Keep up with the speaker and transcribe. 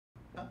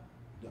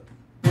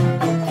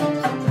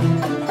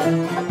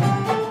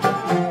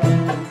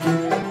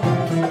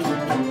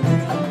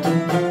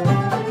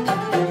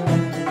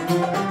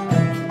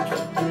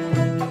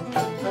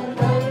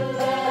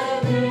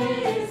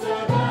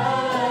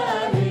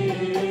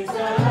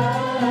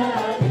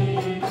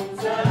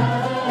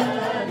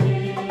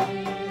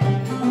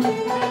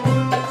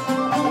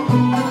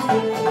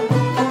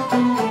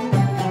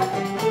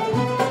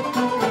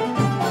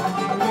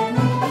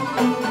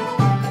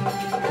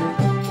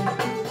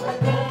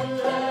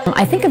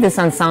I think of this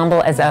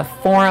ensemble as a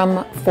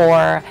forum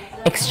for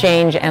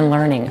exchange and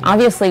learning.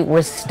 Obviously,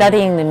 we're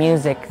studying the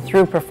music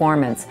through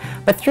performance,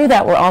 but through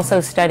that we're also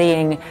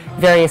studying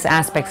various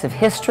aspects of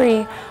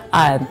history.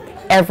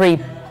 Every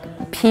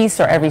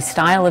piece or every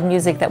style of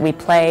music that we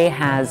play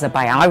has a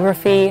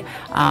biography,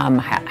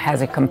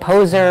 has a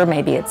composer.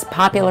 Maybe it's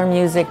popular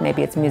music,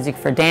 maybe it's music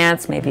for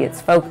dance, maybe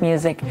it's folk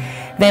music.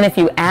 Then if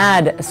you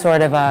add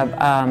sort of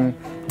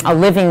a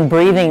living,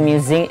 breathing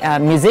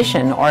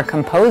musician or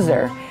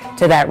composer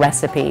to that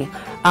recipe,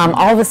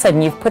 all of a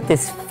sudden you've put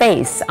this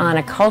face on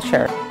a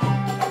culture.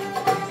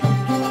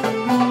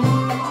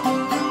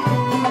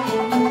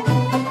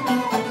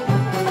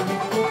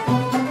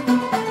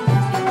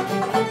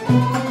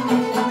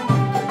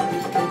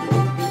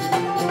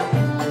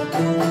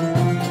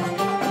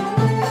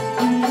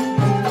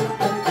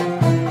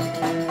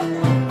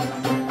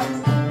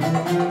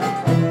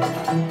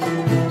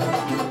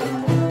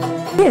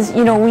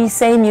 You know, we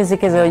say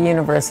music is a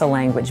universal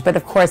language, but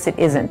of course it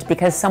isn't,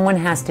 because someone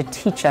has to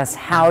teach us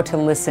how to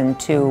listen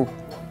to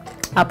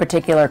a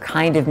particular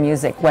kind of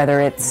music, whether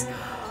it's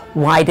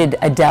why did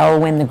Adele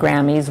win the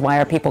Grammys, why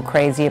are people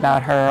crazy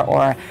about her,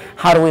 or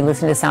how do we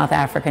listen to South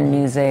African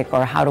music,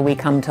 or how do we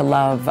come to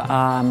love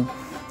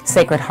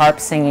sacred harp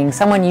singing.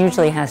 Someone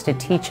usually has to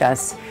teach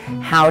us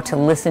how to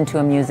listen to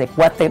a music,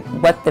 what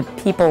the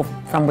people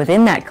from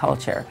within that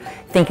culture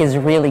think is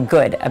really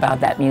good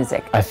about that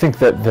music. I think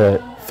that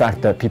the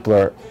fact that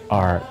people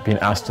are being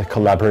asked to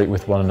collaborate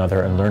with one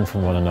another and learn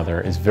from one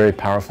another is very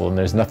powerful, and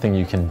there's nothing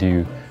you can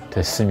do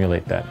to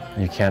simulate that.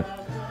 You can't,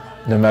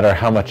 no matter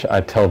how much I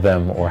tell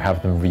them or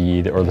have them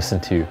read or listen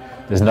to,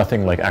 there's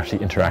nothing like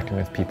actually interacting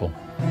with people.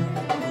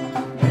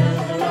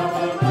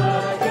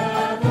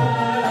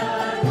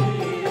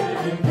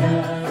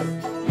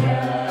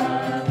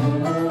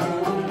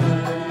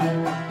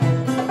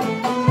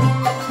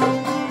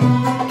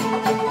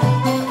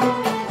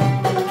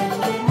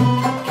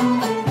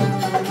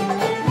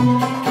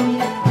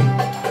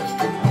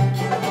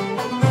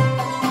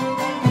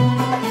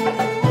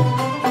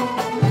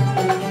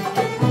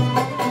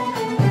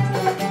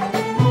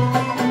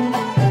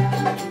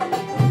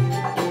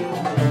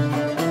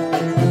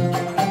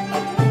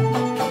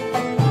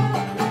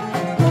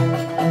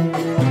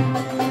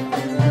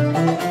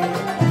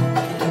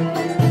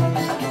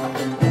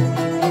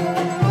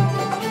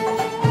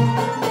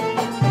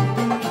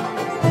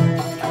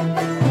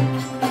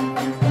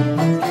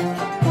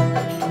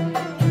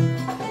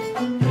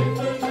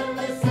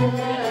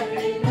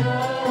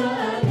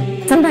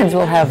 Sometimes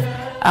we'll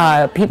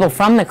have people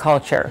from the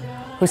culture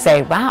who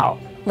say, wow,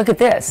 look at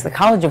this, the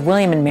College of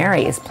William and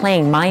Mary is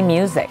playing my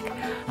music.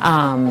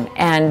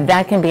 And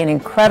that can be an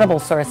incredible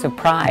source of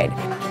pride.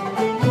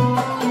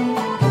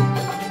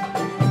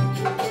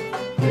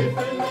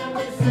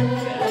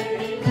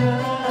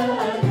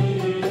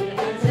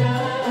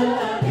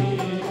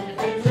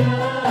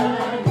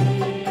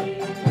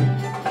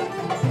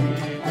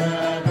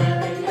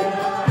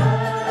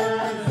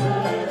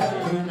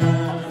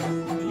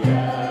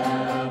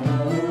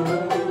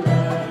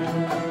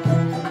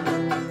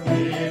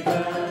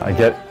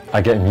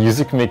 I get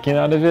music making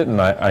out of it,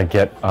 and I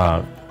get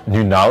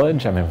new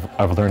knowledge. I mean,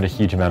 I've learned a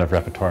huge amount of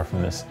repertoire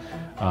from this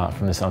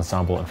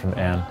ensemble and from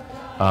Anne.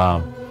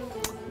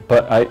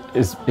 But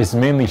it's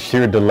mainly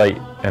sheer delight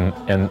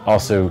and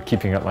also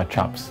keeping up my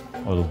chops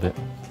a little bit.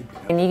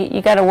 And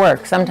you got to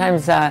work.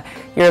 Sometimes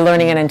you're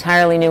learning an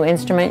entirely new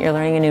instrument, you're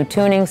learning a new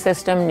tuning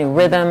system, new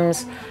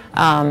rhythms.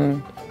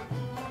 The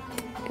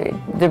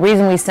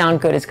reason we sound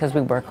good is because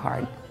we work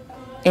hard.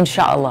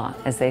 Inshallah,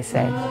 as they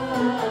say.